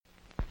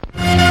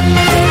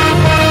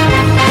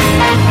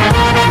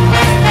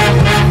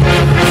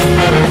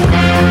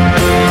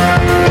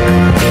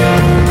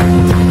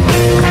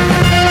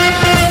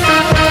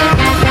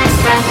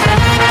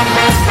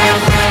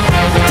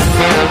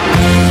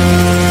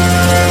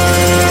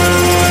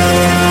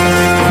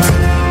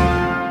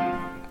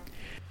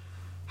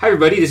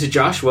everybody. This is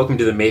Josh. Welcome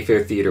to the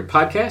Mayfair Theatre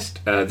Podcast.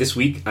 This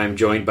week, I'm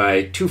joined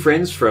by two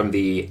friends from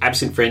the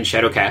Absent Friends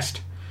Shadowcast.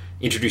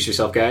 Introduce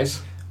yourself,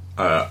 guys.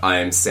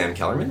 I'm Sam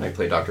Kellerman. I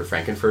play Dr.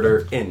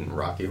 Frankenfurter in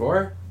Rocky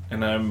Horror.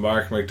 And I'm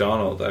Mark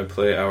McDonald. I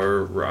play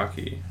our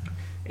Rocky.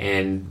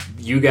 And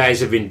you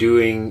guys have been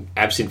doing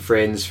Absent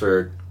Friends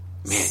for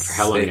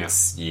how long now?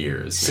 6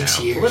 years 6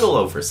 now. years. A little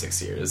over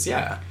 6 years,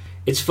 yeah.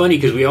 It's funny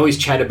because we always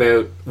chat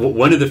about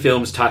one of the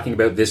films talking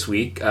about this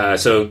week. We're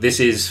going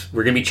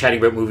to be chatting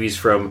about movies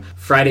from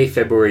Friday,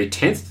 February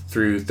 10th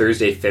through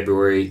Thursday,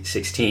 February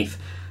 16th.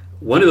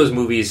 One of those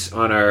movies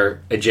on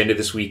our agenda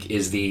this week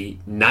is the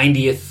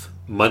 90th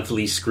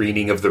monthly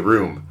screening of The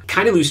Room.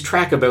 Kind of lose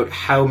track about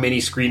how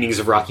many screenings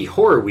of Rocky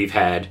Horror we've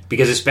had,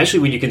 because especially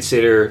when you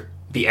consider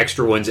the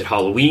extra ones at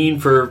Halloween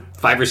for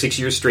 5 or 6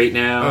 years straight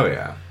now. Oh,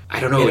 yeah. I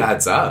don't know. It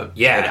adds up.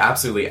 Yeah. It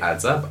absolutely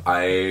adds up.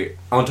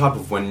 On top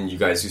of when you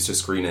guys used to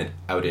screen it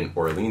out in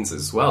Orleans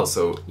as well,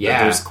 so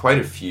yeah. There's quite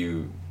a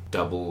few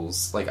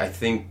doubles. Like, I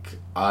think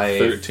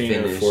 13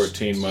 or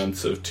 14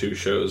 months of 2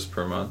 shows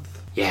per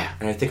month. Yeah.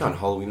 And I think on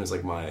Halloween was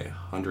like my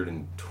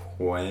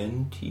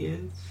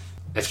 120th.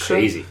 That's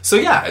crazy. So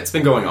yeah, it's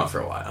been going on for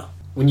a while.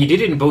 When you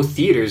did it in both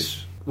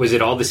theaters, was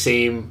it all the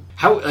same?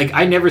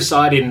 I never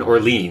saw it in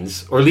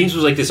Orleans. Orleans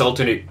was like this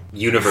alternate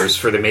universe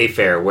for the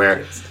Mayfair,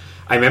 where Yes.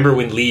 I remember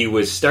when Lee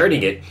was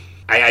starting it,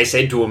 I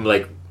said to him,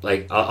 like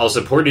I'll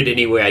support it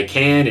any way I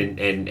can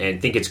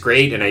and think it's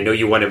great, and I know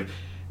you want to...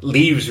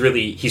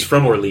 He's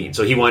from Orleans,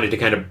 so he wanted to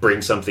kind of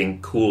bring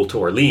something cool to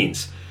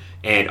Orleans.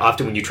 And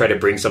often when you try to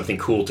bring something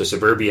cool to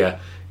suburbia,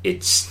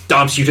 it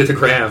stomps you to the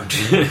ground.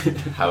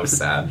 How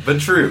sad. But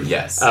true,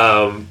 yes.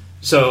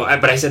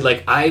 But I said,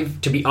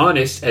 to be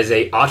honest, as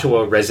a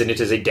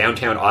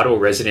downtown Ottawa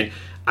resident,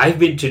 I've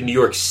been to New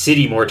York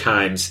City more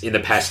times in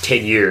the past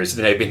 10 years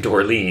than I've been to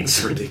Orleans.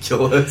 It's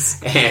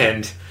ridiculous.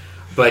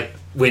 But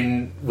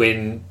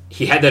when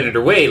he had that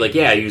underway,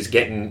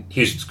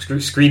 he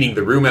was screening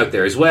The Room out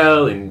there as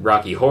well, and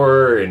Rocky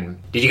Horror. And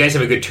did you guys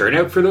have a good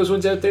turnout for those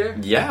ones out there?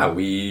 Yeah,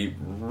 we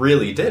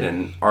really did,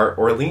 and our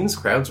Orleans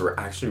crowds were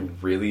actually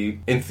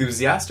really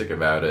enthusiastic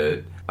about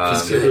it.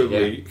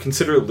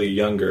 Considerably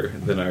younger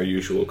than our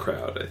usual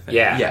crowd, I think.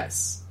 Yeah.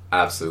 Yes,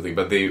 absolutely.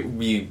 But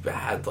we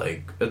had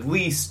at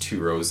least 2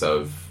 rows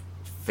of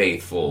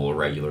faithful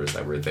regulars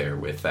that were there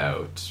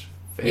without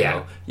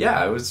fail.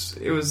 Yeah, it was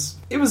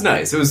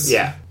nice. It was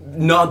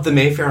not the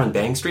Mayfair on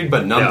Bank Street,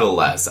 but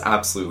nonetheless,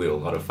 absolutely a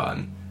lot of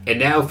fun. And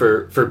now,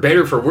 for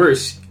better or for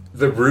worse,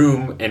 The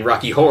Room and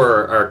Rocky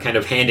Horror are kind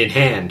of hand in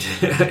hand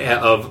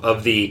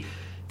of the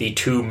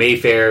 2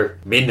 Mayfair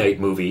midnight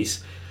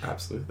movies.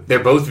 Absolutely.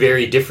 They're both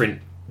very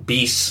different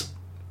beasts.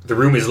 The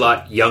Room is a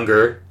lot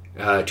younger,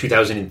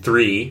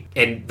 2003,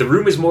 and The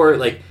Room is more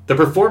like the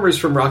performers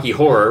from Rocky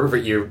Horror,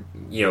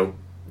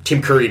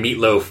 Tim Curry,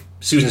 Meatloaf,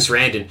 Susan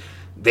Sarandon,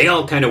 they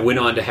all kind of went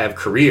on to have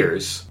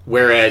careers,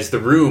 whereas The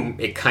Room,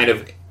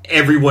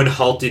 everyone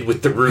halted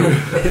with The Room.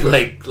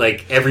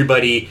 like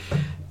everybody,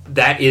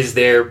 that is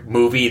their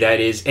movie,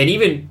 and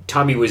even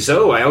Tommy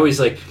Wiseau, I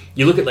always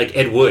you look at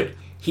Ed Wood,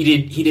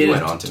 he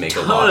went on to make a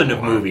ton lot of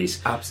more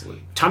movies.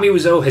 Absolutely. Tommy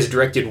Wiseau has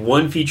directed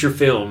one feature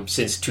film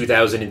since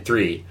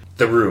 2003,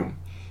 The Room.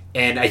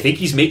 And I think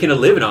he's making a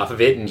living off of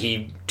it, and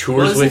he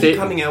tours with it.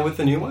 Coming out with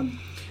a new one?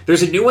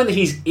 There's a new one that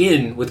he's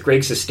in with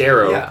Greg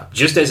Sestero,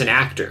 just as an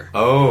actor.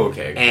 Oh,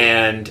 okay.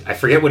 And I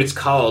forget what it's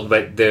called,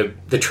 but the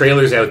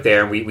trailer's out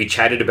there, and we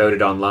chatted about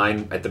it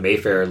online at the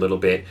Mayfair a little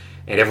bit,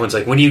 and everyone's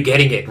like, when are you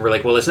getting it? And we're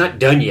like, well, it's not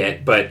done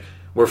yet, but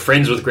we're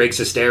friends with Greg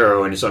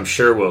Sestero, and so I'm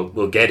sure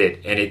we'll get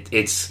it. And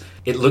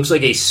it looks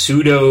like a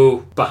pseudo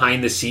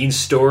behind-the-scenes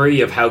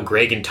story of how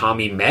Greg and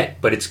Tommy met,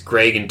 but it's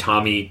Greg and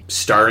Tommy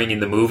starring in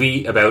the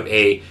movie about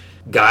a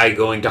guy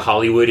going to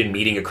Hollywood and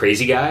meeting a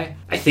crazy guy.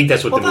 I think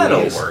that's what the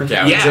movie is. That'll work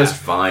out just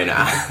fine.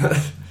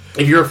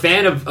 If you're a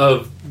fan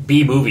of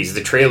B movies,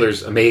 the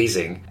trailer's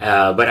amazing,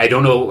 but I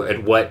don't know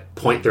at what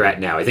point they're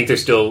at now. I think they're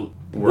still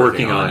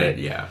working on it.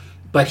 Yeah.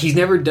 But he's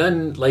never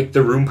done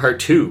The Room Part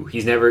 2.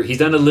 He's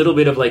done a little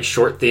bit of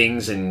short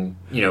things and,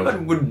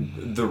 But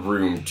would The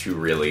Room 2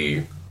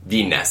 really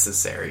be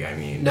necessary? I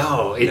mean,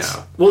 no,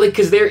 well,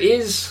 because there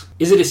is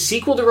it a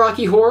sequel to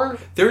Rocky Horror?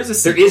 There is a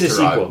sequel. There is a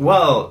sequel.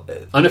 Well,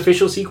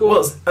 unofficial sequel.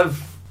 Well,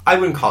 I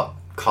wouldn't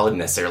call it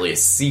necessarily a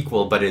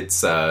sequel, but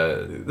it's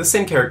the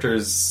same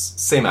characters,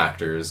 same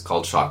actors,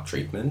 called Shock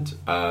Treatment.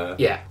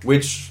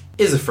 Which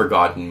is a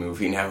forgotten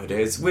movie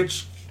nowadays.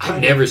 Which I've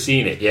never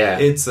seen it. Yeah,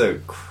 it's a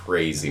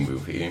crazy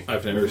movie.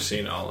 I've never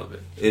seen all of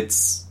it.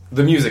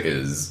 The music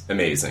is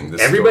amazing.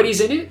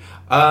 Everybody's in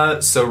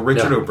it. So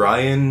Richard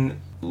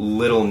O'Brien,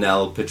 Little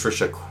Nell,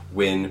 Patricia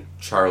Quinn,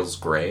 Charles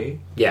Gray,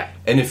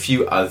 and a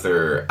few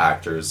other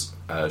actors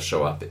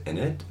show up in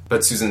it.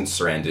 But Susan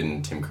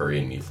Sarandon, Tim Curry,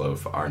 and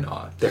Meatloaf are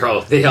not. They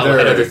all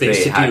had other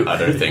things to do.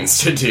 Other things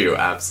to do,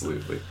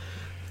 absolutely.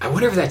 I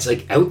wonder if that's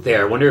out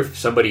there. I wonder if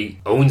somebody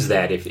owns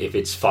that. If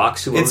it's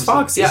Fox who owns it. It's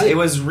Fox. Yeah, it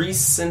was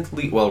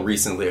recently,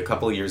 a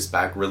couple of years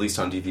back, released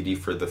on DVD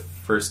for the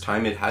first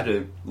time. It had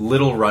a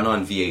little run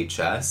on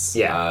VHS.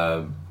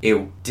 Yeah,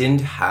 it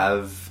didn't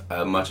have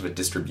much of a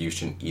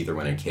distribution either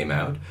when it came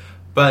out.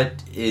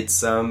 But it's,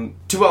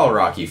 to all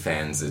Rocky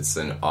fans, it's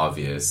an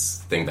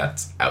obvious thing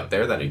that's out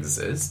there that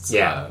exists.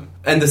 Yeah.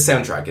 And the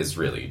soundtrack is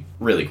really,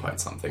 really quite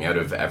something. Out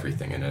of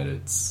everything in it,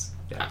 it's...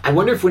 Yeah. I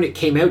wonder if when it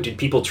came out, did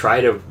people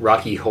try to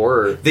Rocky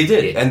Horror? They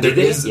did, and there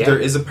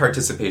is a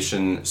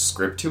participation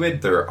script to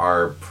it. There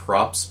are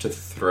props to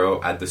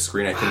throw at the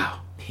screen. I think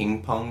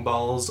ping pong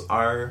balls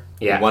are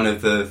one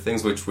of the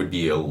things, which would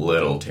be a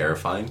little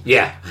terrifying.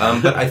 Yeah.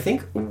 But I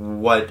think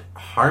what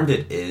harmed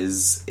it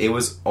is it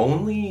was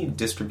only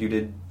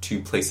distributed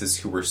to places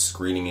who were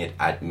screening it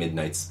at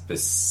midnight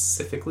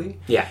specifically.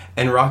 Yeah.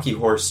 And Rocky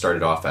Horror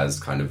started off as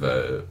kind of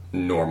a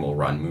normal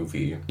run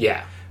movie.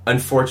 Yeah.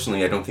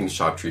 Unfortunately, I don't think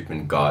Shock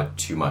Treatment got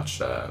too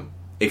much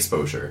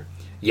exposure.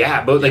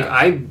 Yeah, but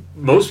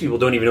most people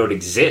don't even know it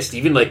exists.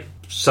 Even like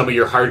some of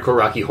your hardcore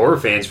Rocky Horror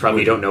fans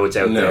probably don't know it's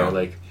out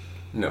there.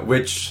 No,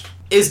 which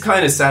is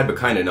kind of sad, but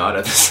kind of not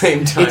at the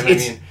same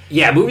time.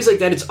 Yeah, movies like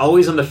that, it's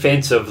always on the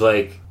fence of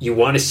like you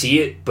want to see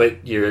it,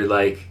 but you're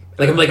like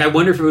I'm like, I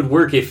wonder if it would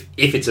work if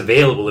it's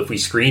available, if we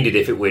screened it,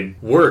 if it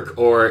would work,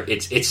 or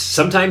it's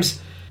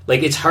sometimes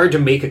like it's hard to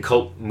make a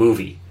cult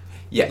movie.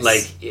 Yes,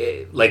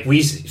 like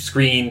we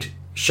screened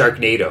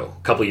Sharknado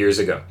a couple years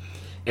ago,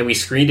 and we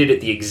screened it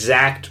at the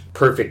exact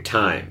perfect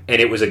time, and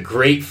it was a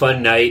great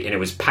fun night, and it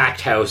was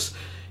packed house.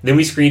 Then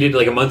we screened it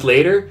like a month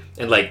later,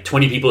 and like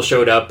 20 people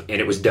showed up,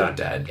 and it was done.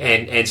 Dead.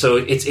 And so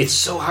it's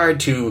so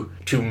hard to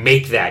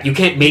make that. You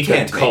can't make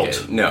a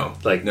cult. No,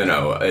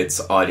 no.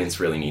 Its audience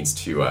really needs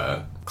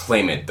to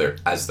claim it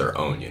as their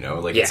own. You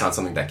know, it's not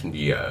something that can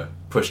be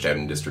pushed out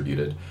and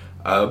distributed.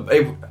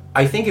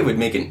 I think it would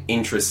make an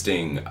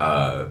interesting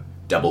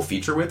double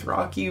feature with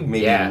Rocky,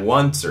 maybe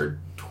once or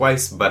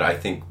twice, but I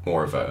think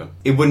more of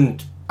it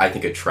wouldn't. I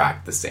think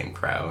attract the same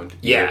crowd.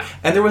 Yeah.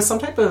 And there was some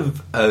type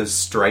of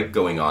strike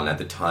going on at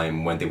the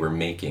time when they were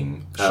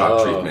making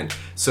Shock Treatment.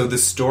 So the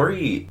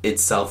story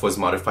itself was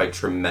modified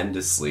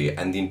tremendously,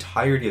 and the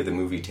entirety of the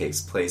movie takes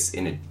place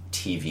in a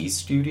TV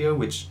studio,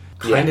 which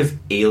kind of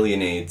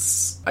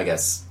alienates, I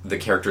guess, the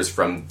characters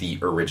from the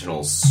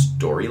original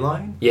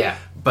storyline. Yeah.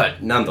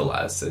 But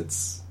nonetheless,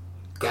 it's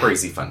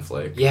crazy fun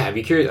flick. Yeah, I'd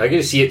be curious. I got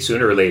to see it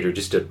sooner or later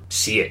just to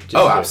see it.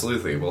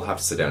 Absolutely. We'll have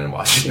to sit down and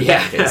watch it.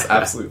 Yeah. Yes,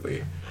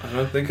 absolutely. I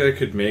don't think I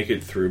could make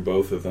it through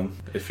both of them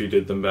if you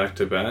did them back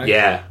to back.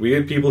 Yeah. We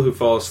had people who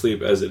fall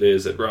asleep as it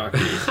is at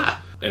Rocky.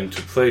 And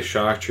to play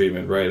Shock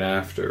Treatment right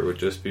after would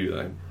just be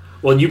like...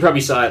 Well, and you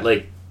probably saw it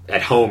like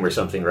at home or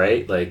something,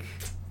 right? Like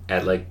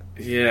on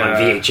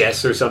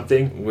VHS or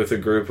something? With a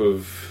group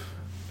of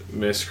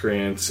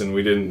miscreants, and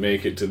we didn't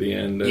make it to the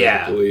end, I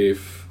don't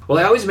believe. Well,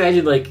 I always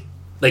imagine like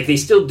they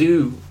still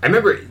do. I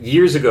remember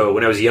years ago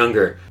when I was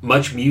younger,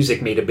 Much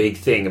Music made a big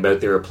thing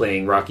about they were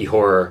playing Rocky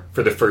Horror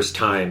for the first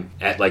time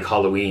at like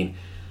Halloween,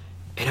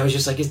 and I was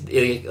just like,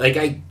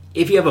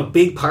 if you have a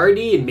big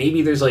party and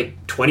maybe there's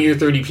like 20 or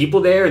 30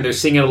 people there and they're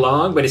singing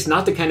along, but it's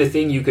not the kind of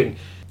thing you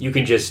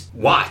can just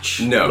watch.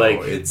 No,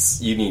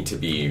 you need to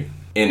be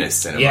in a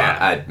cinema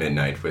at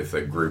midnight with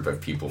a group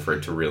of people for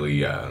it to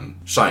really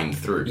shine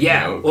through.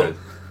 Yeah, you know?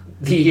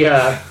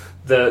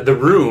 Well, the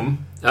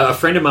Room. A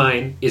friend of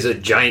mine is a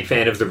giant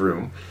fan of The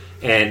Room,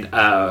 and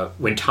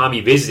when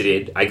Tommy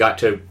visited, I got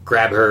to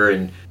grab her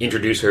and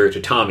introduce her to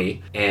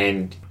Tommy,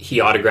 and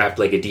he autographed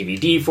like a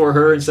DVD for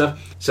her and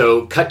stuff.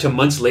 So cut to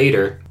months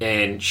later,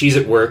 and she's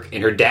at work,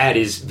 and her dad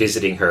is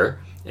visiting her,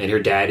 and her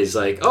dad is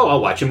like, oh,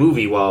 I'll watch a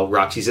movie while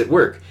Roxy's at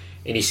work.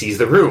 And he sees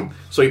The Room,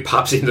 so he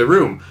pops in The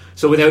Room.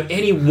 So without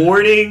any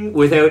warning,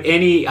 without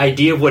any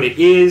idea of what it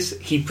is,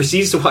 he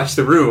proceeds to watch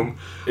The Room.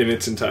 In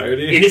its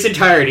entirety? In its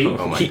entirety.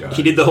 Oh my God.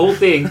 He did the whole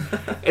thing.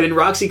 And then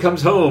Roxy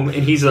comes home,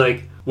 and he's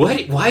like,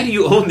 what? Why do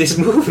you own this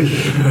movie?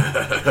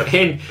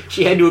 And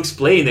she had to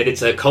explain that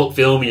it's a cult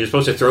film, and you're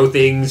supposed to throw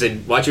things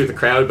and watch it with the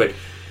crowd, but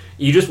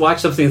you just watch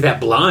something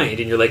that blind,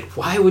 and you're like,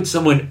 why would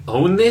someone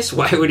own this?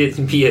 Why would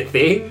it be a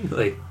thing?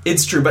 Like,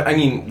 it's true, but I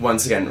mean,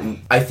 once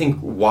again, I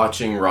think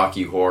watching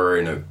Rocky Horror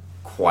in a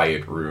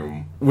quiet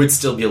room would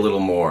still be a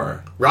little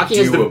more Rocky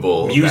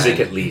doable. Has the music,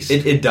 at least.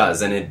 It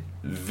does, and it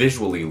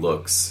visually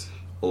looks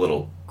a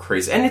little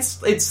crazy, and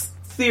it's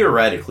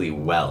theoretically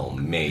well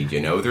made. You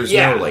know, there's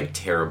no like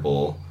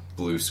terrible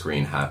blue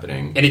screen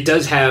happening, and it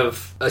does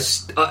have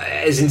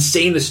as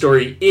insane the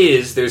story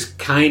is. There's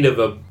kind of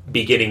a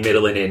beginning,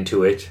 middle, and end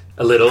to it.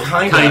 A little,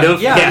 kind of.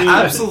 Yeah, I mean,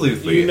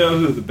 absolutely. You know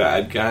who the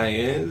bad guy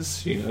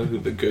is. You know who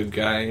the good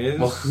guy is.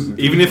 Well,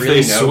 even if really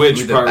they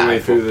switch partway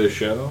through the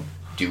show.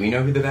 Do we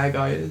know who the bad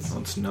guy is? Well,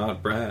 it's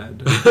not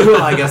Brad.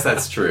 Well, I guess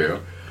that's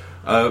true.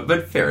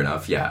 But fair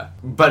enough, yeah.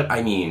 But,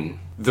 I mean,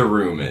 The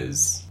Room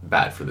is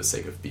bad for the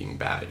sake of being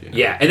bad, you know?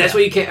 Yeah, and that's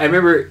what you can't... I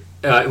remember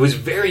it was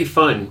very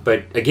fun,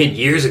 but again,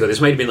 years ago, this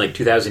might have been like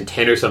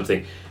 2010 or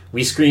something,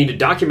 we screened a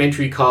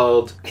documentary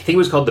called... I think it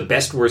was called The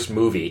Best Worst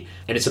Movie,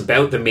 and it's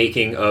about the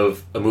making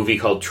of a movie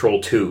called Troll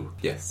 2.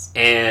 Yes.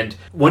 And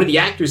one of the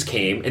actors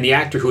came, and the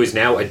actor who is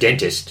now a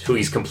dentist, who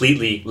he's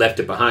completely left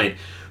it behind,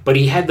 but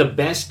he had the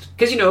best,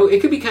 because,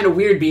 it could be kind of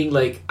weird being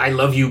like, I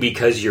love you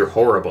because you're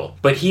horrible.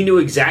 But he knew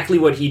exactly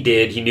what he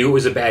did. He knew it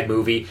was a bad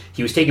movie.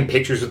 He was taking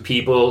pictures with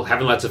people,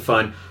 having lots of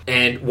fun.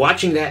 And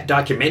watching that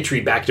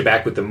documentary back to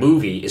back with the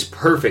movie is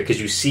perfect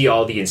because you see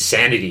all the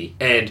insanity.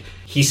 And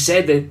he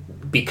said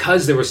that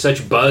because there was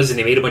such buzz and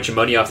they made a bunch of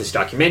money off this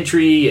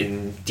documentary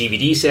and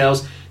DVD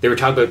sales, they were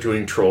talking about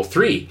doing Troll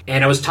 3.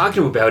 And I was talking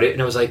to him about it,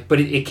 and I was like,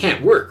 but it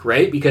can't work,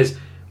 right? Because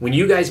when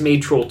you guys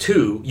made Troll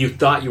 2, you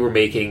thought you were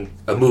making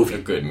a movie. A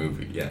good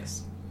movie,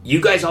 yes.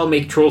 You guys all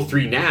make Troll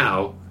 3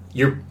 now,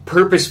 you're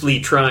purposefully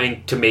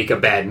trying to make a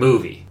bad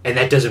movie. And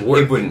that doesn't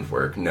work. It wouldn't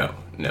work, no.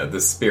 No,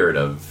 the spirit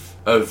of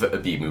a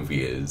B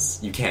movie is,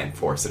 you can't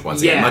force it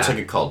once again. Much like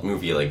a cult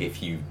movie, like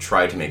if you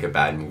try to make a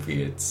bad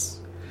movie, it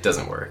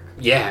doesn't work.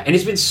 Yeah, and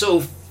it's been so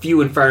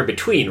few and far in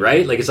between,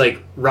 right? Like, it's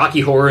like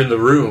Rocky Horror in The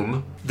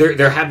Room.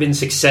 There have been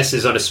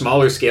successes on a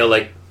smaller scale,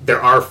 like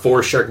there are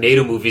 4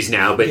 Sharknado movies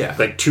now,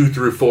 but 2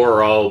 through 4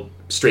 are all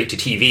straight to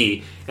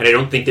TV, and I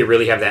don't think they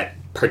really have that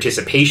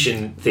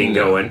participation thing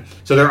going.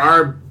 So there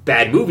are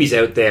bad movies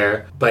out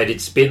there, but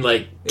it's been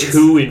like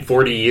 2 in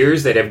 40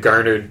 years that have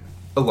garnered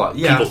a lot.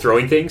 People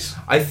throwing things.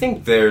 I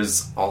think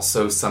there's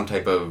also some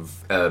type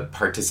of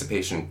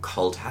participation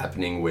cult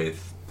happening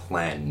with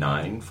Plan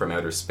 9 from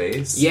Outer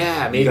Space.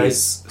 Yeah, maybe. You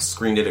guys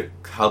screened it a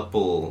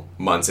couple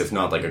months, if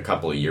not like a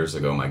couple of years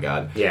ago, my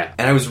God. Yeah.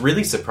 And I was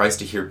really surprised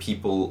to hear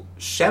people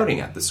shouting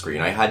at the screen.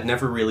 I had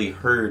never really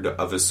heard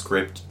of a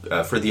script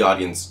for the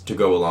audience to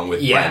go along with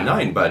Plan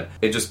 9, but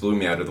it just blew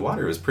me out of the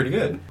water. It was pretty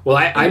good. Well,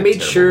 I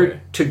made sure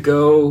to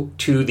go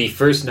to the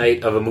first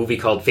night of a movie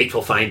called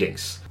Fateful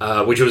Findings,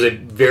 which was a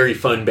very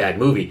fun, bad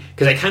movie,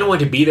 because I kind of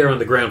wanted to be there on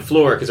the ground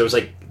floor, because I was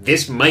like,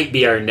 this might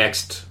be our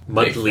next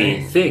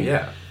monthly thing.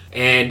 Yeah.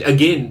 And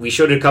again, we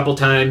showed it a couple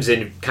times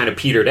and it kind of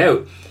petered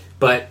out.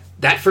 But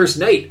that first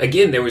night,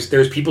 again, there was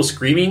people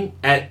screaming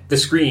at the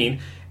screen,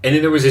 and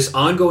then there was this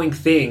ongoing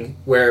thing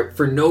where,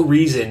 for no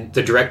reason,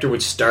 the director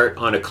would start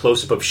on a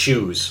close-up of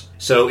shoes.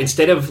 So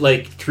instead of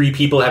like 3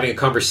 people having a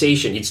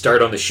conversation, he'd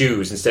start on the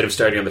shoes instead of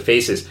starting on the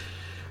faces.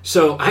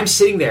 So I'm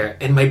sitting there,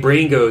 and my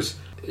brain goes,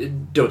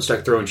 don't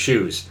start throwing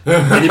shoes.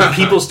 And then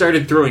people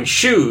started throwing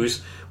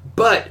shoes,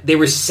 but they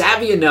were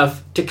savvy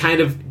enough to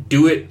kind of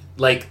do it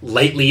like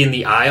lightly in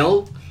the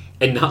aisle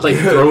and not like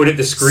throw it at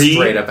the screen.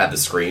 Straight up at the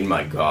screen,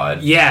 my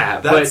God.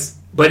 Yeah,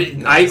 but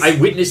nice. I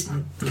witnessed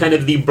kind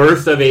of the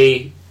birth of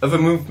a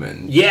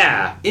movement.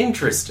 Yeah.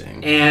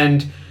 Interesting.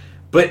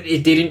 But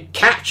it didn't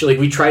catch. Like,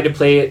 we tried to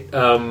play it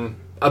a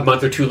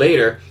month or 2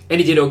 later, and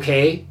it did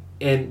okay,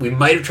 and we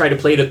might have tried to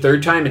play it a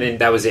third time, and then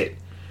that was it.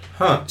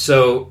 Huh.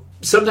 So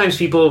sometimes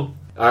people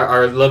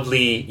are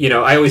lovely,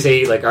 I always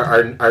say, like,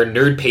 our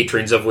nerd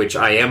patrons, of which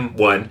I am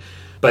one,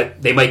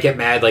 but they might get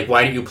mad, like,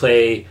 why don't you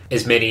play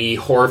as many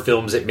horror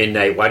films at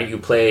midnight? Why don't you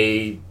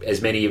play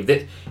as many of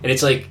this? And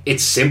it's like,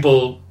 it's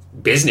simple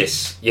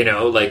business,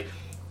 like,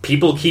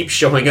 people keep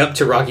showing up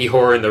to Rocky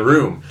Horror in the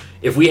Room.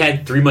 If we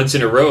had 3 months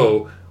in a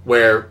row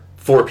where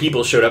 4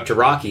 people showed up to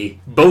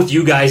Rocky, both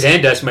you guys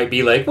and us might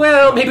be like,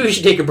 well, maybe we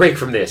should take a break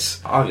from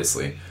this.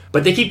 Obviously.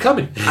 But they keep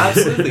coming.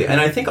 Absolutely.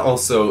 And I think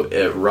also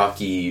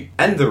Rocky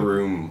and The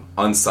Room,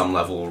 on some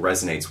level,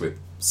 resonates with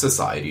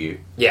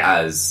society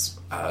as...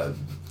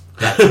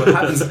 that's what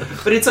happens.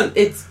 But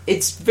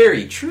it's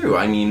very true.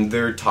 I mean,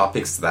 there are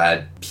topics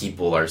that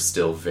people are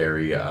still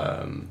very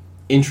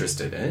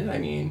interested in. I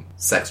mean,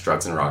 sex,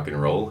 drugs, and rock and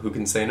roll. Who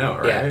can say no,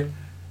 right? Yeah.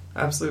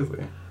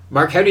 Absolutely.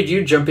 Mark, how did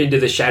you jump into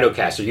the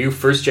Shadowcast? Are you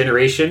first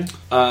generation?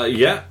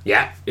 Yeah.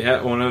 Yeah?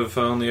 Yeah, one of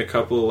only a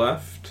couple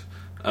left.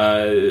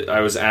 I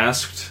was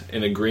asked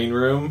in a green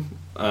room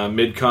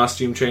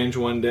mid-costume change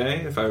one day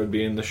if I would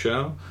be in the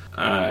show.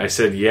 I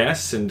said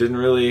yes and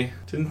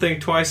didn't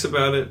think twice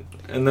about it.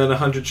 And then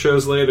 100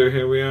 shows later,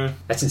 here we are.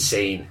 That's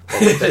insane.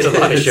 That's a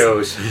lot of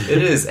shows.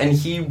 It is. And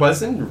he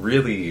wasn't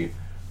really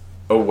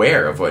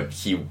aware of what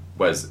he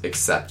was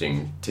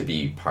accepting to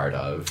be part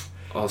of.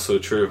 Also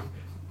true.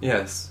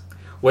 Yes.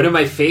 One of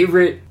my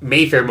favorite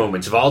Mayfair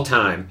moments of all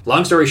time,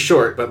 long story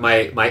short, but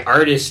my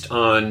artist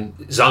on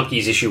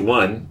Zombie's issue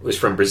 1 was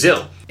from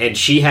Brazil. And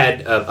she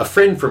had a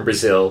friend from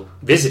Brazil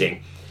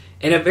visiting.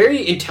 And a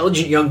very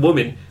intelligent young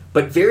woman,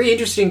 but very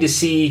interesting to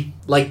see,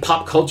 like,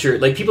 pop culture.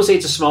 Like, people say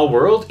it's a small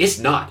world. It's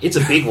not. It's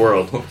a big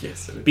world.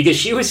 Yes, it is. Because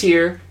she was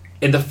here,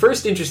 and the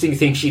first interesting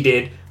thing she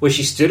did was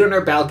she stood on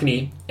our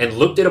balcony and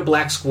looked at a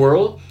black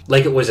squirrel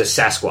like it was a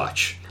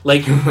Sasquatch.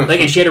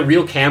 And she had a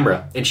real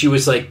camera, and she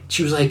was like,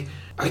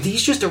 are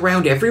these just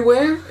around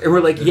everywhere? And we're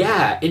like,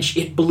 yeah. And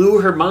it blew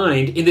her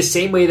mind in the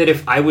same way that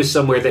if I was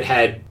somewhere that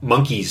had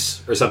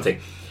monkeys or something.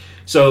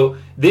 So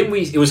then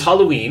it was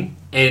Halloween,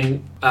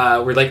 and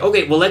we're like,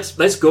 okay, well,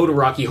 let's go to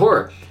Rocky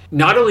Horror.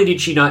 Not only did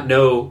she not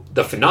know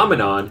the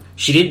phenomenon,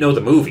 she didn't know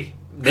the movie.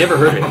 Never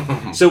heard of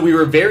it. So we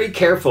were very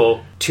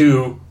careful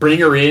to bring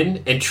her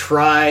in and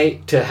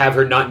try to have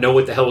her not know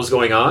what the hell was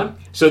going on.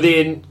 So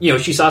then,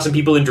 she saw some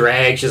people in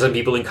drag, she saw some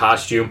people in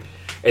costume,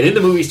 and then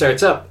the movie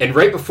starts up. And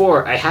right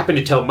before, I happened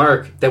to tell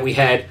Mark that we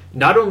had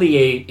not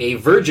only a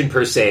virgin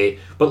per se,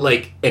 but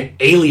like an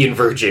alien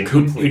virgin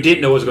who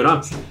didn't know what was going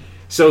on.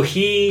 So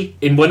he,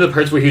 in one of the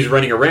parts where he was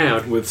running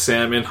around... With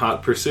Sam in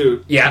hot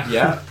pursuit.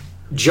 Yeah.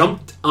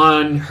 Jumped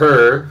on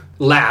her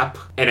lap,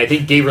 and I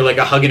think gave her like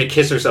a hug and a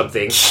kiss or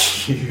something,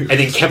 and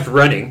then kept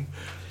running.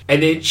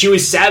 And then she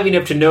was savvy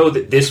enough to know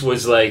that this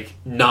was like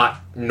not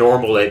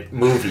normal at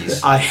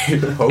movies. I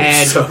hope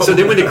and so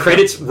then when the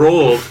credits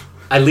rolled,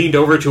 I leaned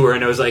over to her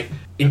and I was like,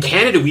 in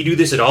Canada, we do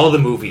this at all the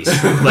movies.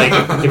 Like,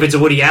 if it's a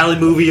Woody Allen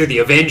movie or The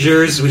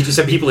Avengers, we just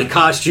have people in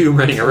costume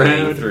running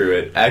around. Through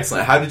it.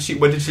 Excellent.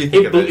 What did she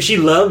think of it? She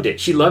loved it.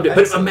 Excellent.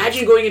 But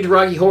imagine going into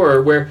Rocky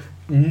Horror where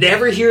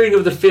never hearing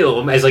of the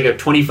film as like a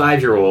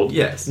 25-year-old.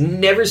 Yes.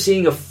 Never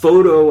seeing a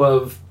photo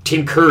of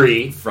Tim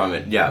Curry. From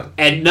it, yeah.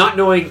 And not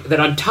knowing that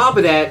on top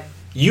of that,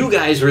 you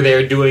guys were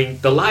there doing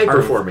the live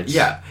performance.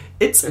 Yeah.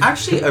 It's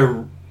actually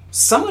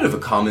somewhat of a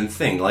common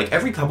thing. Like,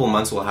 every couple of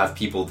months we'll have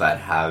people that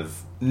have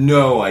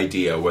no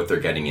idea what they're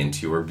getting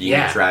into or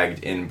being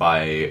dragged in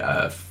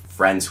by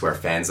friends who are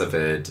fans of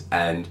it,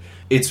 and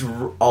it's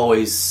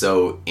always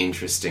so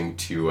interesting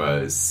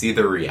to see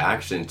their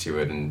reaction to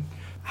it and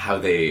how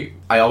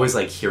I always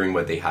like hearing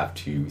what they have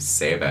to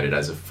say about it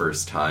as a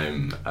first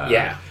time.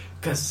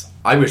 Because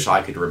I wish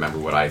I could remember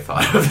what I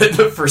thought of it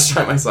the first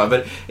time I saw it,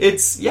 but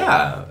it's,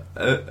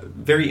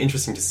 very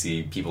interesting to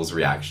see people's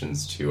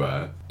reactions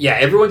to...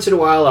 every once in a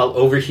while I'll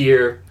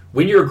overhear...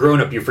 When you're a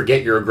grown-up, you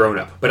forget you're a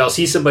grown-up. But I'll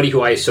see somebody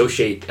who I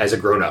associate as a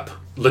grown-up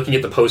looking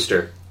at the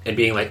poster and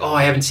being like, oh,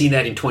 I haven't seen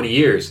that in 20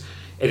 years.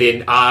 And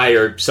then I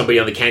or somebody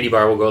on the candy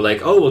bar will go like,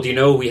 oh, well, do you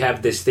know we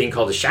have this thing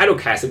called a shadow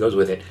cast that goes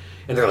with it?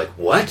 And they're like,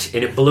 what?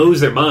 And it blows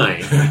their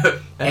mind.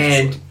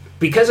 And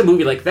because a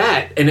movie like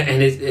that, and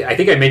I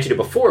think I mentioned it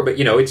before, but,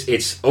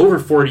 it's over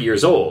 40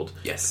 years old.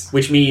 Yes.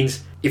 Which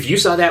means... If you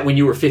saw that when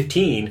you were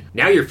 15,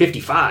 now you're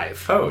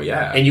 55. Oh,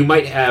 yeah. And you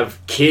might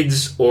have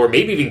kids or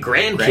maybe even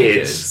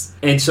grandkids.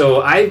 And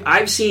so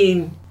I've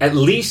seen at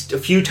least a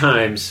few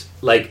times,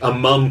 like, a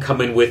mom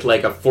coming with,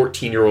 like, a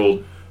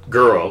 14-year-old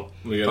girl.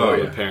 We got all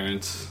the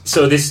parents.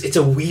 So it's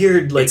a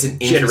weird, like, an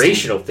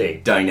generational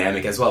thing.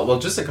 Dynamic as well. Well,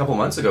 just a couple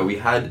months ago, we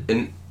had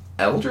an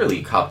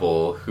elderly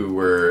couple who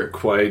were...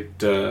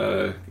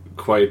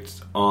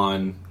 Quite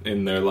on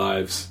in their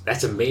lives.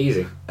 That's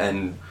amazing.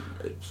 And...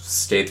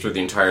 stayed through the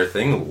entire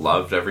thing,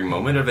 loved every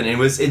moment of it.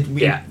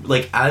 And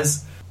like,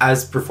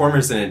 as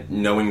performers in it,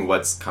 knowing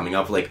what's coming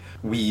up, like,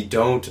 we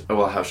don't,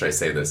 well, how should I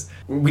say this?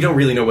 We don't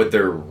really know what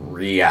their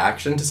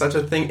reaction to such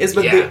a thing is,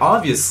 but they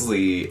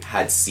obviously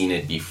had seen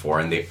it before,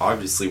 and they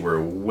obviously were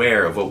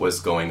aware of what was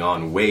going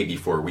on way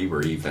before we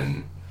were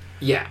even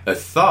a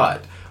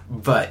thought.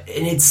 And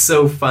it's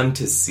so fun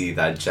to see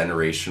that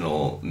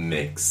generational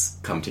mix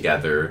come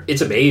together.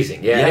 It's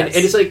amazing, and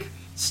it's like,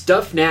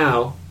 stuff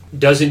now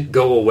doesn't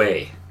go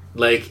away.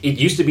 Like, it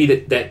used to be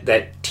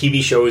that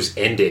TV shows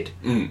ended,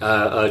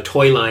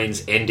 toy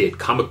lines ended,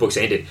 comic books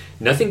ended.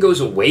 Nothing goes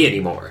away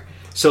anymore.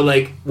 So,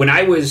 like, when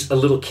I was a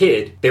little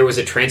kid, there was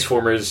a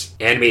Transformers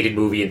animated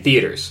movie in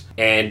theaters.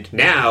 And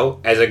now,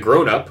 as a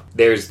grown-up,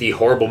 there's the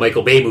horrible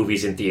Michael Bay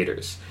movies in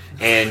theaters.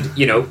 And,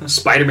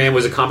 Spider-Man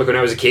was a comic when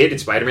I was a kid,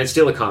 and Spider-Man's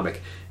still a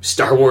comic.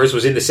 Star Wars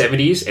was in the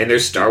 70s, and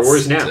there's Star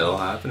Wars now. Still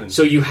happening.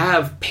 So you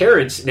have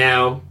parents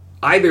now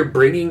either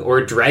bringing or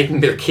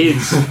dragging their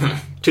kids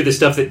to the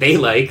stuff that they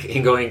like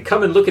and going,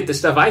 come and look at the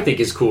stuff I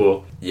think is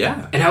cool.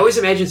 Yeah. And I always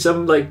imagine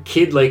some, like,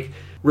 kid, like,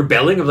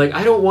 rebelling of, like,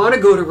 I don't want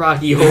to go to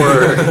Rocky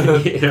Horror,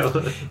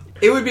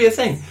 It would be a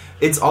thing.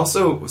 It's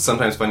also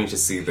sometimes funny to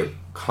see the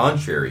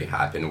contrary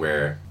happen,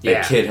 where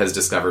a kid has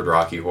discovered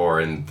Rocky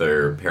Horror and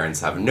their parents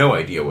have no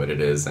idea what it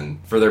is,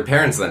 and for their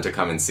parents then to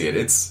come and see it,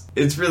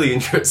 it's really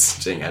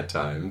interesting at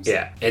times.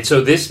 Yeah. And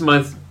so this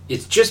month...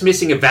 It's just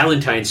missing a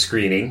Valentine's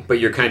screening, but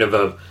you're kind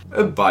of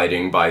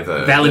abiding by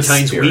the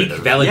Valentine's the week,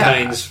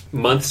 Valentine's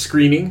month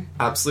screening.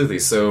 Absolutely.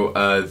 So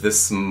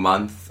this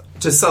month,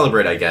 to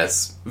celebrate, I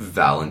guess,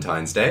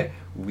 Valentine's Day,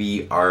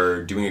 we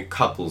are doing a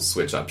couples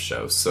switch-up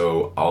show.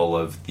 So all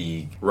of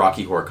the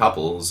Rocky Horror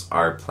couples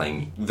are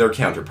playing their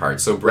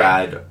counterparts. So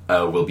Brad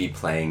will be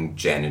playing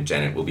Janet,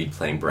 Janet will be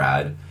playing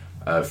Brad,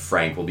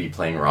 Frank will be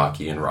playing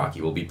Rocky, and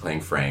Rocky will be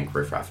playing Frank,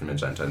 Riff Raff and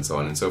Magenta, and so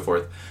on and so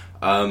forth.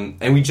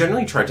 And we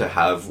generally try to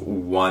have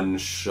one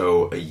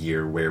show a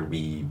year where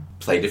we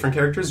play different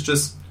characters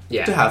just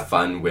to have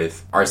fun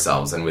with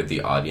ourselves and with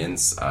the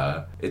audience.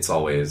 It's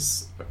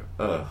always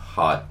a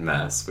hot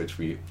mess, which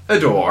we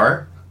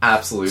adore.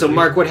 Absolutely. So,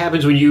 Mark, what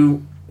happens when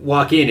you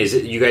walk in? Is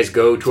it you guys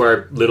go to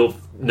our little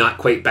not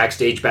quite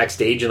backstage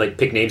and, like,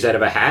 pick names out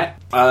of a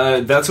hat?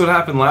 That's what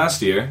happened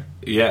last year.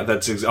 Yeah,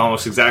 that's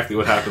almost exactly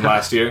what happened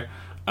last year.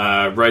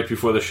 Right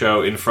before the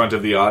show, in front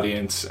of the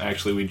audience,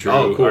 actually, we drew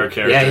our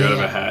character out of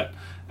a hat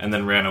and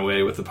then ran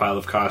away with a pile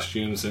of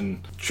costumes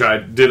and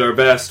did our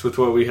best with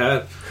what we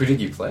had. Who did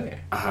you play?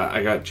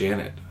 I got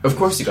Janet. Of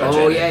course you got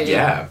Janet.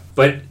 Yeah.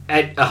 But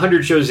at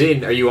 100 shows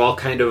in, are you all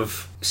kind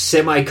of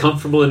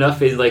semi-comfortable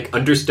enough in, like,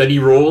 understudy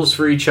roles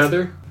for each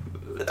other?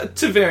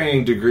 To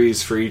varying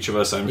degrees for each of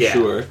us, I'm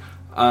sure.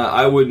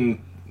 I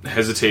wouldn't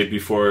hesitate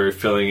before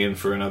filling in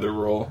for another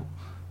role,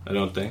 I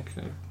don't think.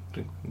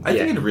 I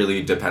think it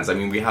really depends. I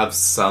mean, we have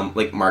some,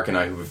 like Mark and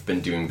I, who have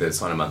been doing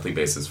this on a monthly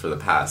basis for the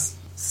past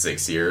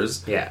 6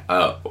 years, Yeah.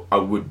 I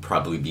would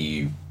probably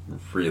be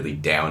really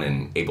down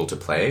and able to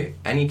play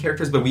any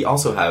characters. But we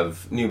also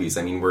have newbies.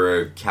 I mean,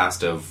 we're a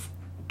cast of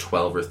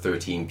 12 or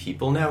 13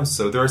 people now,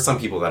 so there are some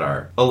people that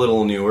are a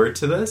little newer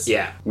to this.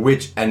 Yeah.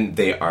 And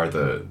they are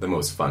the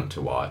most fun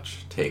to watch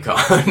take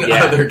on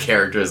Yeah. other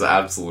characters.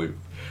 Absolutely.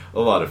 A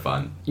lot of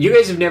fun. You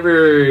guys have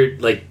never,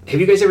 have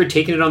you guys ever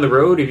taken it on the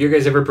road? Have you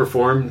guys ever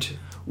performed?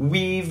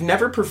 We've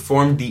never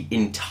performed the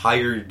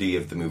entirety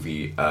of the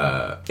movie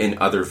in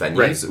other venues.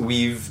 Right.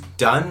 We've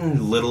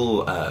done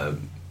little,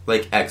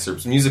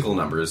 excerpts, musical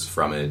numbers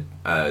from it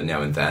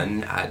now and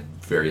then at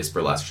various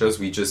burlesque shows.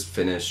 We just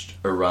finished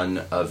a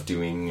run of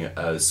doing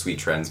a Sweet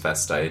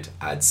Transvestite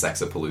at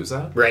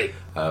Sexapalooza. Right.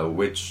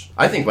 Which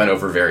I think went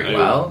over very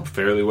well.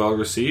 Fairly well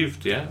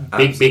received, yeah.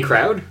 Big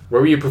crowd?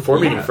 Where were you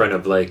performing Yeah. in front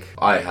of,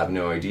 I have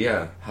no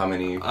idea. How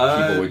many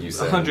people would you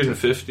say?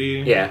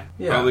 150. Yeah.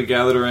 Probably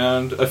gathered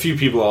around. A few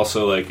people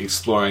also,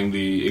 exploring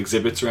the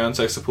exhibits around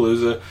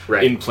Sexapalooza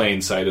Right. in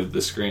plain sight of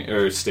the screen,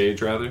 or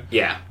stage, rather.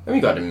 Yeah. And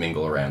we got to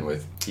mingle around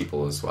with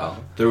people as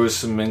well. There was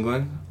some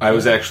mingling. I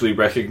was actually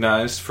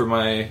recognized for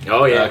my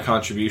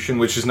contribution,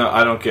 which is not...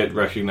 I don't get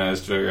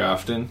recognized very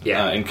often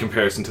in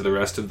comparison to the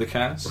rest of the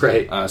cast.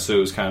 Right. So it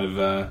was kind of,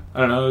 I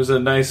don't know, it was a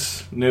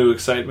nice new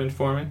excitement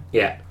for me.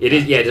 Yeah. It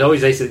is. Yeah, it's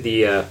always nice that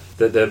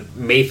the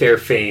Mayfair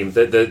fame,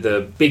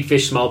 the Big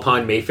Fish Small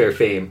Pond Mayfair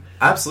fame.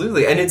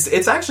 Absolutely. And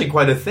it's actually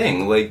quite a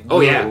thing.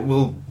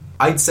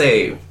 I'd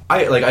say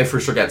I for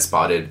sure get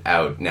spotted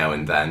out now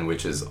and then,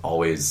 which is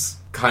always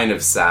kind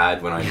of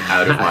sad when I'm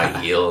out of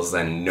my heels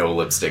and no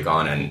lipstick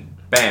on and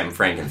bam,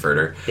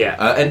 Frankenfurter. Yeah.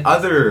 And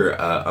other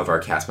of our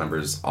cast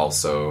members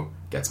also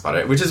get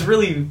spotted, which is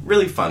really,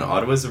 really fun.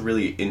 Ottawa's a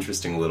really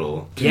interesting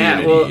little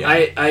community. Yeah, well,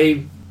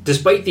 I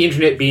despite the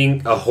internet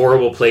being a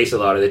horrible place a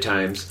lot of the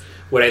times,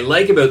 what I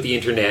like about the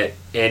internet,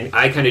 and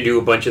I kind of do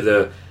a bunch of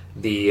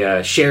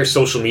the share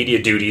social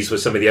media duties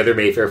with some of the other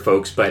Mayfair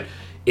folks, but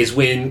is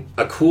when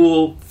a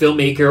cool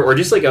filmmaker or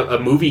just a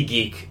movie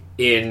geek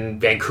in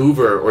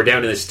Vancouver or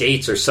down in the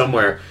States or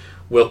somewhere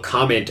will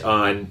comment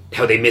on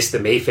how they missed the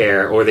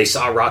Mayfair, or they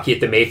saw Rocky at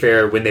the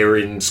Mayfair when they were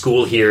in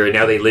school here and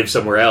now they live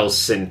somewhere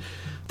else. And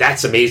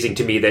that's amazing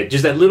to me, that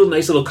just that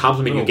nice little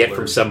compliment you get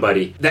from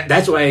somebody.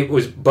 That's why I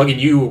was bugging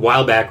you a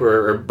while back,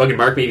 or bugging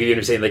Mark maybe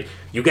even saying,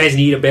 you guys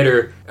need a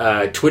better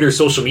Twitter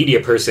social media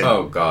person.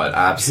 Oh, God,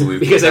 absolutely.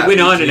 Because I went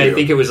on and I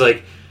think it was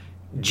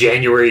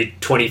January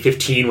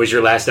 2015 was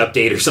your last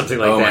update or something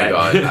like that. Oh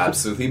my God,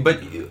 absolutely.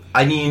 But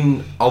I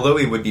mean, although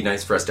it would be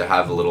nice for us to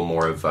have a little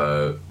more of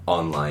a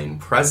online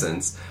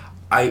presence,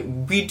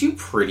 we do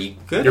pretty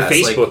good. Your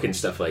Facebook and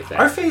stuff like that.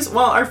 Our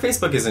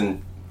Facebook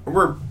isn't.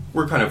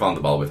 We're kind of on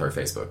the ball with our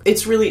Facebook.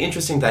 It's really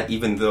interesting that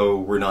even though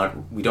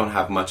we don't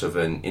have much of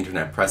an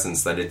internet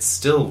presence, that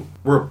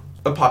we're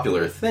a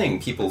popular thing.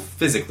 People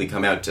physically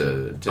come out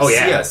to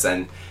see us,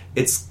 and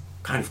it's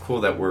kind of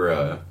cool that we're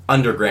a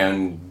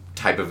underground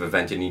type of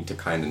event. You need to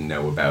kind of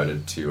know about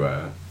it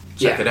to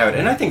check it out,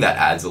 and I think that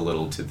adds a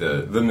little to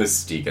the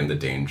mystique and the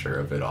danger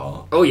of it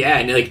all. Oh yeah,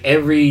 and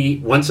every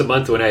once a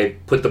month when I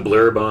put the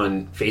blurb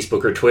on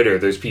Facebook or Twitter,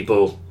 there's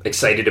people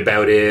excited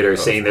about it, or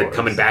saying they're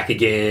coming back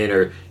again,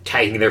 or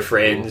tagging their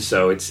friends.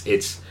 So it's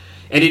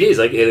and it is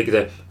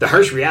the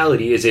harsh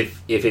reality is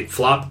if it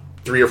flopped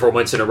 3 or 4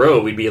 months in a row,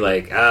 we'd be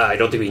I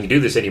don't think we can do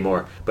this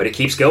anymore. But it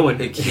keeps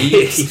going. It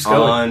keeps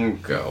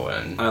on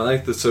going. I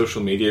like the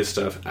social media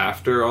stuff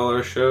after all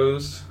our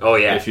shows. Oh,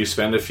 yeah. If you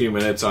spend a few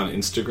minutes on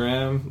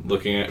Instagram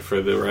looking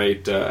for the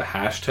right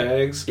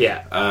hashtags,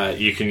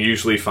 you can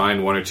usually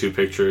find 1 or 2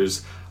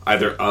 pictures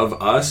either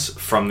of us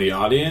from the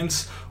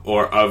audience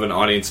or of an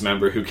audience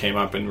member who came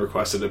up and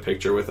requested a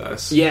picture with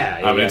us.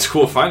 Yeah. It's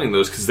cool finding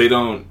those because they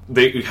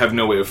have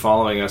no way of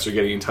following us or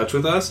getting in touch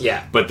with us.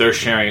 Yeah. But they're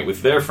sharing it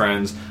with their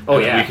friends. Oh,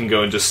 and we can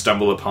go and just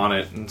stumble upon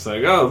it. And it's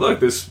oh,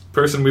 look, this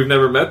person we've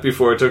never met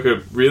before took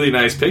a really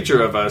nice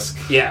picture of us.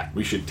 Yeah.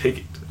 We should take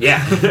it.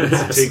 Yeah.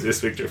 Take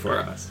this picture for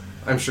us.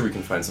 I'm sure we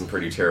can find some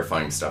pretty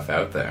terrifying stuff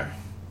out there.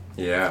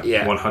 Yeah.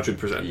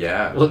 100%.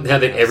 Yeah. Well, now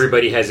that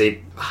everybody has a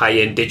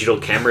high-end digital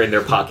camera in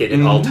their pocket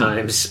at all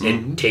times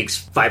and takes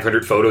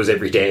 500 photos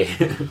every day.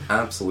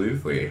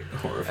 Absolutely.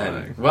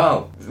 Horrifying.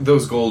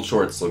 Those gold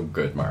shorts look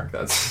good, Mark.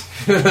 That's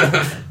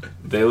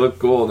They look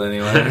gold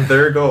anyway.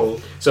 They're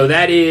gold. So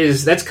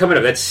that's coming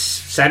up. That's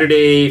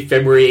Saturday,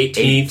 February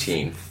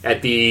 18th.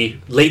 At the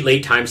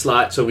late time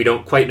slot, so we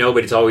don't quite know,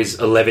 but it's always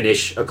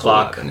 11-ish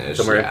o'clock 11-ish,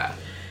 somewhere. Yeah.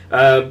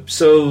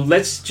 So I'm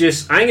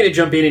going to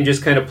jump in and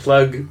just kind of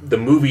plug the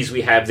movies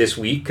we have this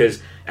week,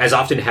 because as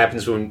often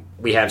happens when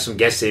we have some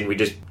guests in, we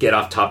just get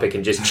off topic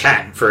and just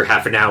chat for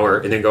half an hour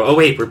and then go, oh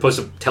wait, we're supposed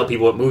to tell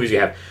people what movies we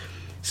have.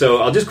 So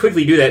I'll just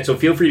quickly do that, so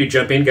feel free to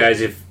jump in,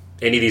 guys, if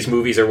any of these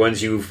movies are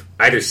ones you've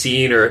either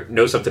seen or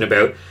know something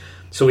about.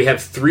 So we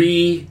have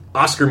 3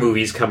 Oscar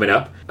movies coming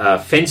up.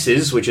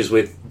 Fences, which is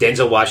with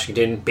Denzel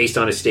Washington, based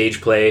on a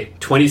stage play.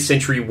 20th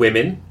Century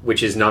Women,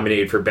 which is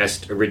nominated for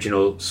Best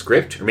Original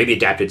Script, or maybe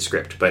Adapted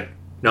Script, but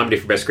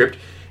nominated for Best Script.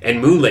 And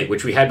Moonlight,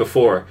 which we had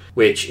before,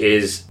 which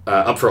is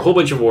up for a whole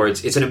bunch of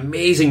awards. It's an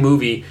amazing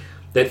movie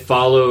that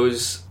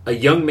follows a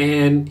young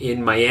man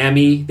in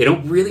Miami. They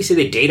don't really say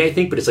they date, I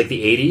think, but it's like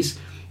the 80s.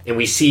 And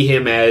we see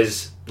him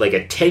as like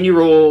a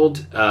 10-year-old,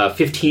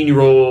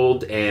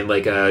 15-year-old, and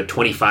like a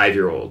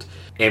 25-year-old.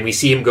 And we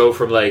see him go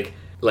from like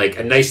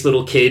a nice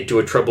little kid to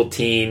a troubled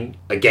teen,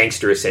 a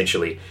gangster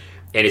essentially.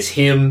 And it's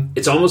him,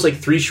 it's almost like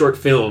 3 short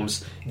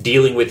films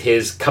dealing with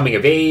his coming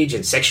of age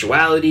and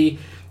sexuality.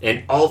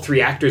 And all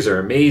 3 actors are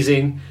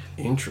amazing.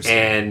 Interesting.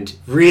 And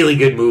really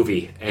good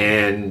movie.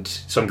 And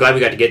so I'm glad we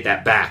got to get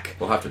that back.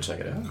 We'll have to check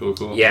it out.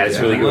 Cool. Yeah, it's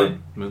really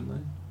good.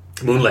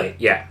 Moonlight,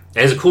 yeah. And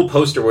there's a cool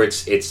poster where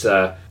it's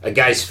a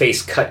guy's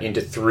face cut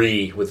into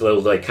 3 with a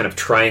little like kind of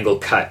triangle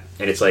cut.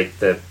 And it's like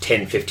the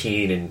 10,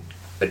 15, and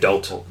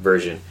adult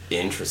version.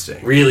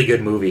 Interesting. Really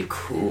good movie.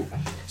 Cool.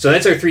 So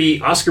that's our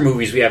 3 Oscar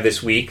movies we have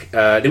this week.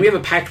 Then we have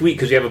a packed week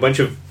because we have a bunch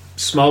of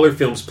smaller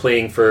films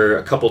playing for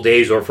a couple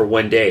days or for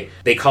one day.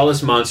 They Call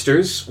Us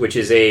Monsters, which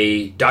is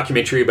a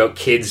documentary about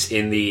kids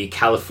in the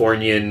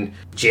Californian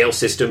jail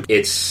system.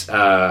 It's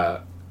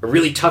a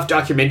really tough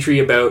documentary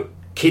about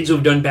kids who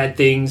have done bad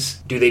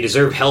things. Do they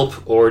deserve help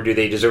or do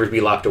they deserve to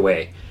be locked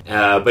away?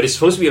 But it's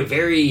supposed to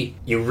be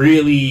you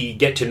really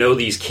get to know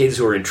these kids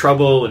who are in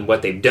trouble and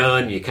what they've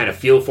done. You kind of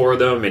feel for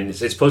them, and it's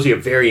supposed to be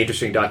a very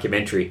interesting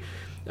documentary.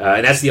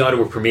 And that's the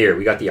Ottawa premiere.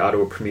 We got the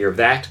Ottawa premiere of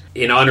that.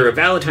 In honor of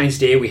Valentine's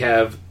Day, we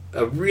have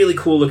a really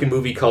cool-looking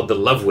movie called The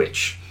Love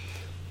Witch.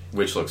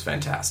 Which looks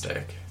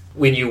fantastic.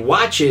 When you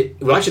watch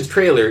its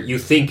trailer, you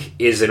think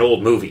is an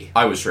old movie.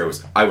 I was sure it was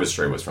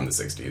from the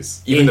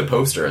 60s. Even the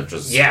poster,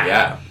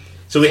 yeah.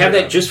 So we have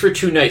that just for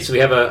 2 nights. So we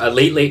have a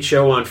late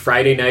show on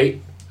Friday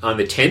night on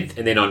the 10th,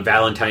 and then on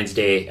Valentine's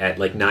Day at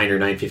like 9 or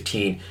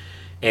 9:15.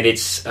 And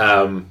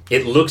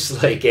it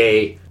looks like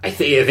I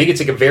think it's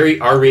like a very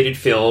R-rated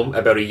film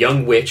about a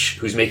young witch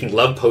who's making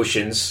love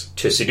potions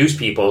to seduce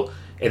people,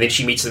 and then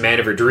she meets the man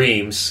of her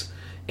dreams,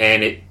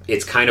 and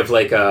it's kind of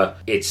like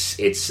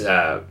it's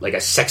like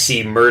a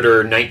sexy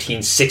murder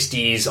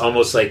 1960s,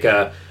 almost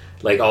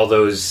like all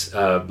those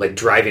like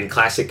drive-in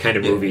classic kind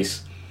of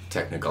movies.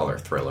 Technicolor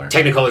thriller.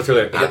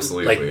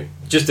 Absolutely. Like,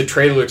 just the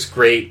trailer looks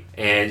great,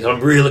 and so I'm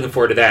really looking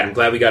forward to that. I'm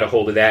glad we got a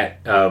hold of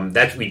that.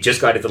 That we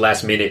just got at the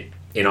last minute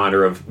in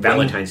honor of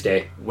Valentine's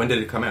Day. When did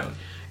it come out?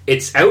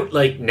 It's out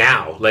like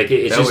now. Like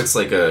it's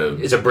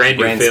a brand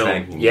new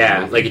film.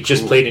 Yeah, like it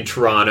just played in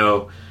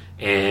Toronto,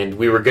 and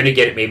we were going to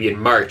get it maybe in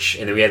March,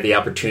 and then we had the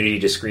opportunity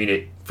to screen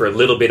it for a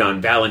little bit on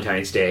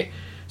Valentine's Day.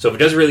 So if it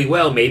does really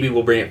well, maybe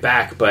we'll bring it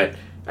back. But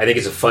I think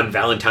it's a fun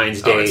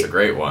Valentine's Day. Oh, it's a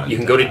great one. You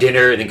can go to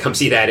dinner and then come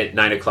see that at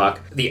 9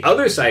 o'clock. The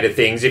other side of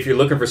things, if you're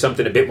looking for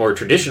something a bit more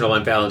traditional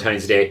on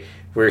Valentine's Day,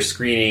 we're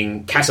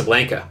screening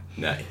Casablanca.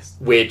 Nice.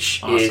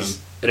 Which is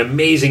an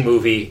amazing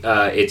movie.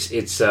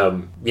 It's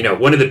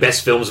one of the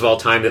best films of all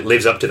time that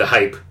lives up to the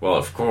hype. Well,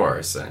 of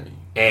course.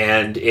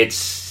 And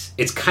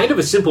it's kind of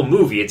a simple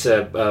movie. It's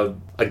a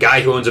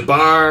guy who owns a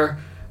bar,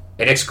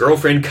 an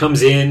ex-girlfriend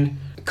comes in,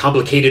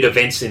 complicated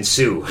events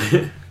ensue.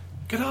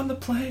 Get on the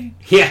plane.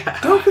 Yeah.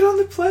 Don't get on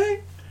the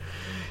plane.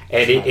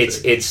 And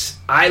it's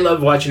I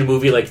love watching a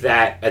movie like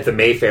that at the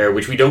Mayfair,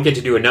 which we don't get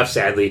to do enough,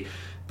 sadly,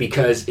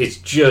 because it's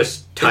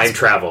just time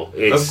travel.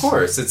 Of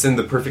course. It's in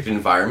the perfect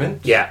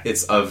environment. Yeah.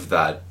 It's of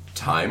that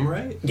time,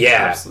 right?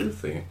 Yeah.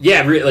 Absolutely.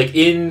 Yeah, like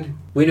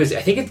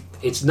I think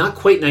it's not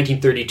quite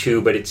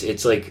 1932, but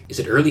it's like, is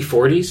it early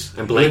 40s?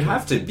 I'm blanking. It would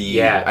have to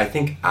be, I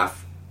think,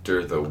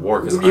 after the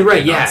war. You're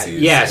right,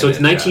 yeah. So it's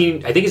I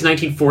think it's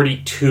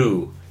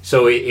 1942.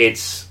 So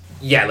it's...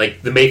 Yeah,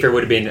 like the Mayfair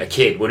would have been a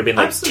kid, would have been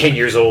like Absolutely. 10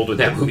 years old when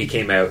that movie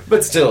came out.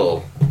 But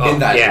still, in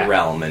that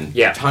realm and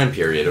time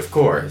period, of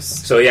course.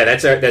 So yeah,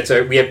 that's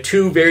our. We have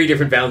 2 very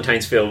different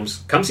Valentine's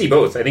films. Come see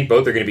both. I think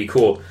both are going to be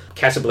cool.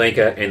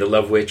 Casablanca and The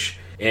Love Witch.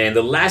 And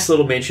the last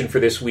little mention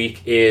for this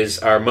week is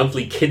our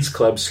monthly Kids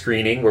Club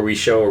screening, where we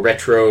show a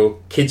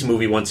retro kids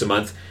movie once a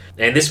month.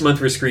 And this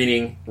month we're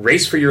screening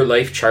Race for Your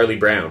Life, Charlie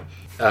Brown.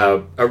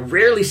 A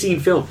rarely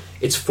seen film.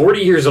 It's 40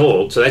 years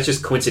old, so that's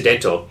just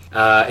coincidental.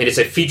 And it's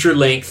a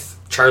feature-length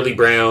Charlie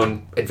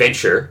Brown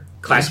adventure,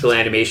 classical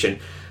animation.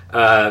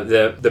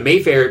 The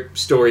Mayfair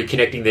story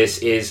connecting this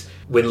is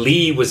when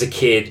Lee was a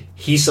kid,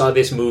 he saw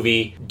this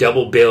movie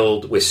double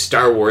billed with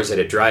Star Wars at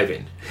a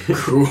drive-in.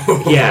 Cool.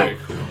 Yeah.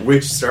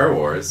 Which Star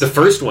Wars? The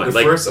first one,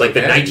 like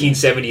the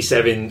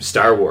 1977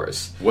 Star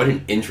Wars. What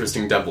an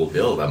interesting double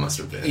bill that must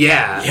have been.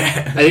 Yeah.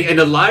 I think, and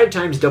a lot of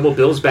times double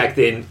bills back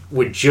then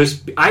would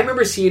just... I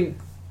remember seeing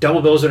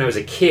double bills when I was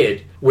a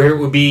kid, where it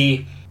would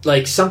be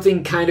like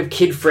something kind of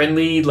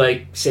kid-friendly,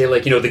 like, say,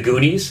 like, The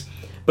Goonies,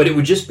 but it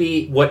would just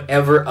be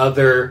whatever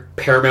other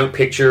Paramount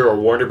picture or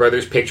Warner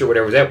Brothers picture,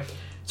 whatever was out.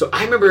 So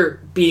I remember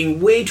being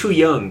way too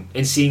young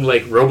and seeing,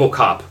 like,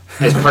 RoboCop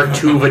as part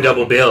 2 of a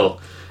double bill,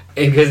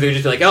 and because they were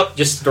just like, oh,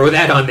 just throw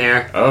that on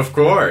there. Of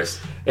course.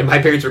 And my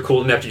parents were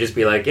cool enough to just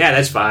be like, yeah,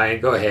 that's fine,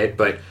 go ahead,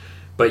 but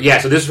yeah,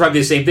 so this is probably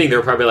the same thing. They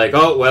were probably like,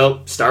 oh,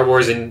 well, Star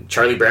Wars and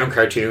Charlie Brown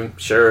cartoon,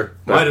 sure.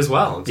 Might as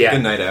well. It's a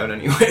good night out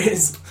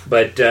anyways.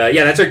 But,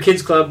 that's our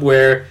kids club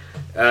where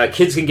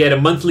kids can get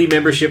a monthly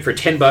membership for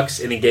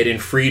 $10 and then get in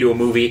free to a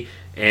movie.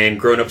 and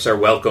grown-ups are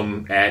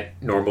welcome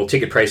at normal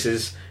ticket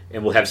prices,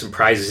 and we'll have some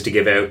prizes to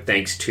give out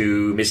thanks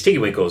to Miss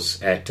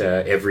Tiggywinkles at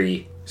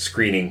every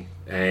screening.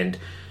 And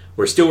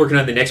we're still working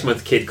on the next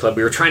month Kid Club.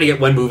 We were trying to get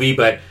one movie,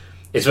 but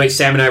it's like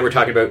Sam and I were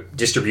talking about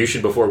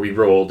distribution before we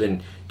rolled,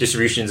 and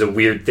distribution is a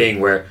weird thing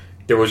where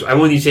there was, I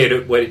won't even say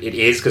what it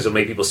is because it'll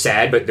make people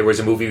sad, but there was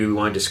a movie we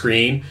wanted to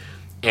screen,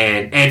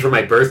 and for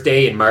my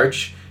birthday in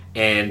March,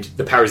 and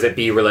the powers that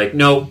be were like,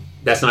 no,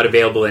 that's not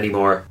available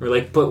anymore. We're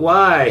like, but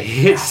why?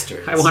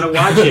 I want to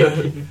watch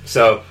it.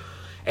 So,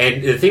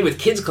 and the thing with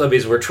Kids Club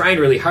is we're trying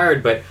really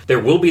hard, but there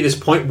will be this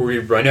point where we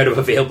run out of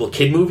available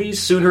kid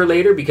movies sooner or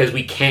later because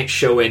we can't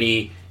show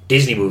any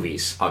Disney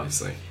movies.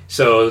 Obviously.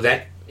 So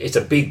that it's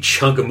a big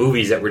chunk of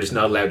movies that we're just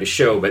not allowed to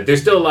show, but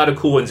there's still a lot of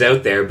cool ones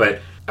out there, but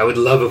I would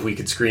love if we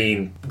could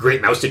screen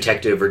Great Mouse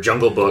Detective or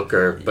Jungle Book,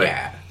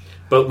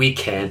 but we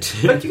can't.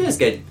 But you guys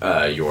get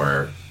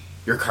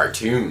your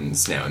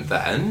cartoons now and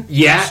then.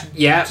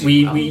 Yeah.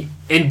 We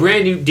and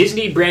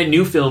brand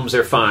new films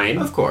are fine.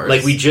 Of course.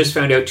 Like we just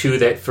found out too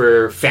that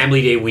for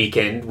Family Day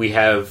weekend we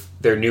have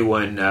their new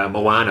one,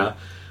 Moana,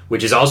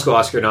 which is also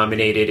Oscar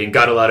nominated and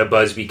got a lot of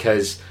buzz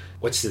because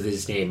what's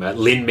his name?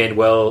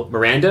 Lin-Manuel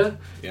Miranda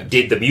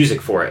did the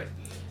music for it.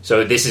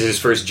 So this is his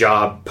first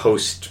job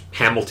post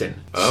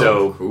Hamilton. Oh,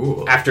 so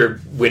cool. After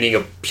winning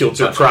a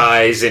Pulitzer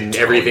Prize and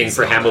everything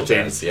for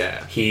Hamilton,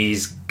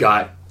 he's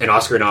got an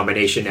Oscar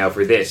nomination now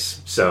for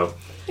this. So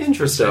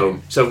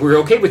interesting. So we're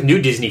okay with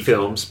new Disney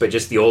films, but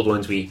just the old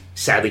ones we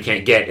sadly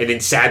can't get. And then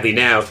sadly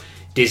now,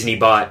 Disney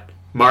bought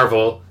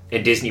Marvel,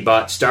 and Disney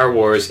bought Star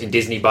Wars, and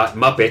Disney bought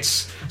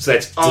Muppets. So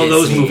that's all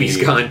those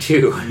movies gone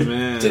too.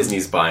 Man.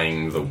 Disney's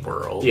buying the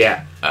world.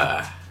 Yeah.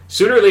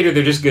 Sooner or later,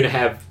 they're just going to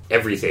have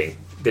everything.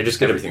 They're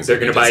just going to. They're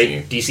going to buy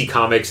DC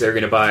Comics. They're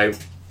going to buy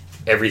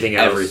everything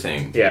else.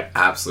 Everything. Yeah,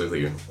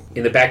 absolutely.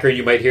 In the background,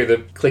 you might hear the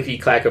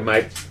clicky clack of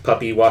my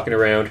puppy walking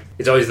around.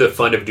 It's always the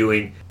fun of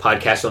doing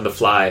podcasts on the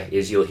fly.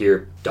 Is you'll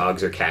hear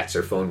dogs or cats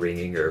or phone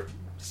ringing or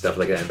stuff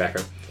like that in the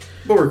background.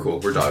 But we're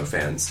cool. We're dog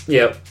fans.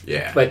 Yep.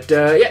 Yeah. But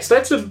so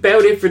that's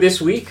about it for this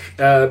week.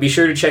 Be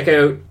sure to check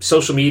out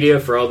social media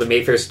for all the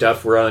Mayfair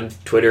stuff. We're on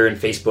Twitter and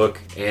Facebook,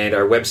 and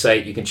our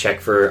website. You can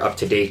check for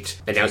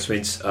up-to-date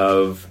announcements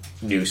of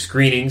new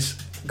screenings.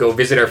 Go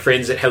visit our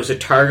friends at House of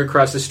Targ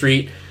across the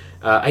street.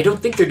 I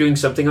don't think they're doing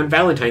something on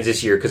Valentine's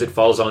this year because it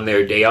falls on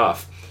their day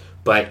off.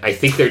 But I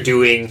think they're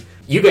doing...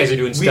 You guys are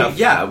doing stuff.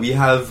 We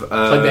have...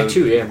 Plug that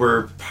too, yeah.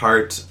 We're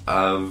part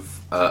of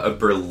a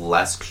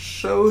burlesque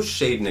show,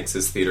 Shade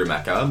Nix's Theater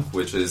Mecca,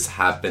 which is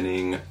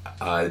happening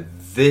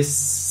this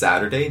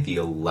Saturday, the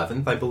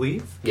 11th, I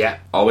believe. Yeah.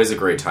 Always a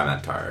great time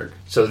at Targ.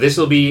 So this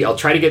will be... I'll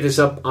try to get this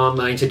up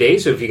online today,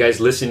 so if you guys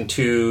listen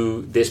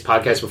to this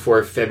podcast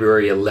before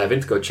February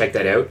 11th, go check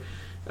that out.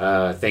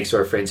 Thanks to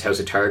our friends House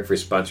of Targ for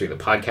sponsoring the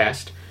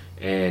podcast.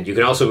 And you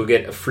can also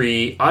get a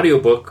free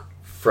audiobook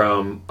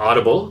from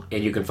Audible,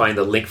 and you can find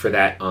the link for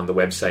that on the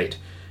website.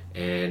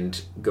 And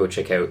go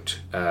check out,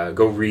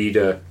 go read,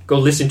 go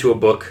listen to a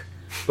book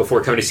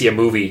before coming to see a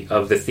movie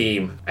of the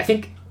theme. I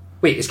think,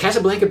 wait, is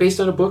Casablanca based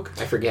on a book?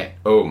 I forget.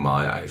 Oh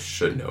my, I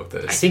should know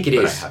this. I think it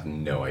is. I have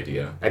no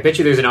idea. I bet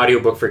you there's an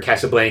audiobook for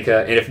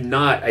Casablanca, and if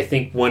not, I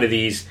think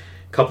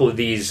couple of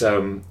these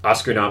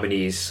Oscar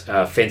nominees,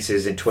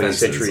 Fences and 20th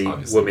Century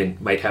Woman,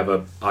 might have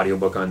an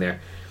audiobook on there.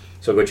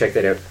 So go check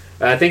that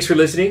out. Thanks for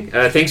listening.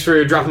 Thanks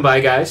for dropping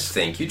by, guys.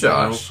 Thank you,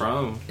 Josh. No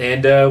problem.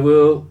 And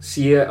we'll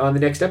see you on the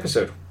next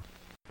episode.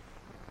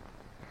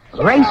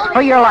 Race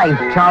for your life,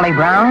 Charlie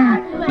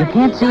Brown. You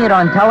can't see it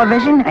on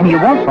television, and you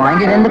won't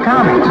find it in the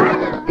comics.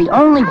 The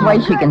only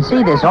place you can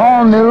see this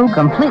all-new,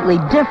 completely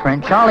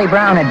different Charlie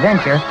Brown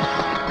adventure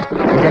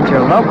is at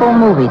your local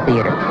movie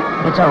theater.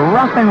 It's a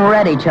rough and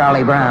ready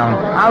Charlie Brown,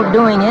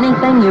 outdoing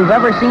anything you've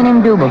ever seen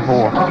him do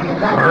before.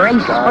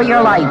 Race for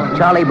your life,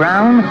 Charlie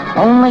Brown,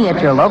 only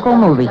at your local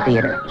movie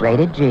theater.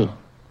 Rated G.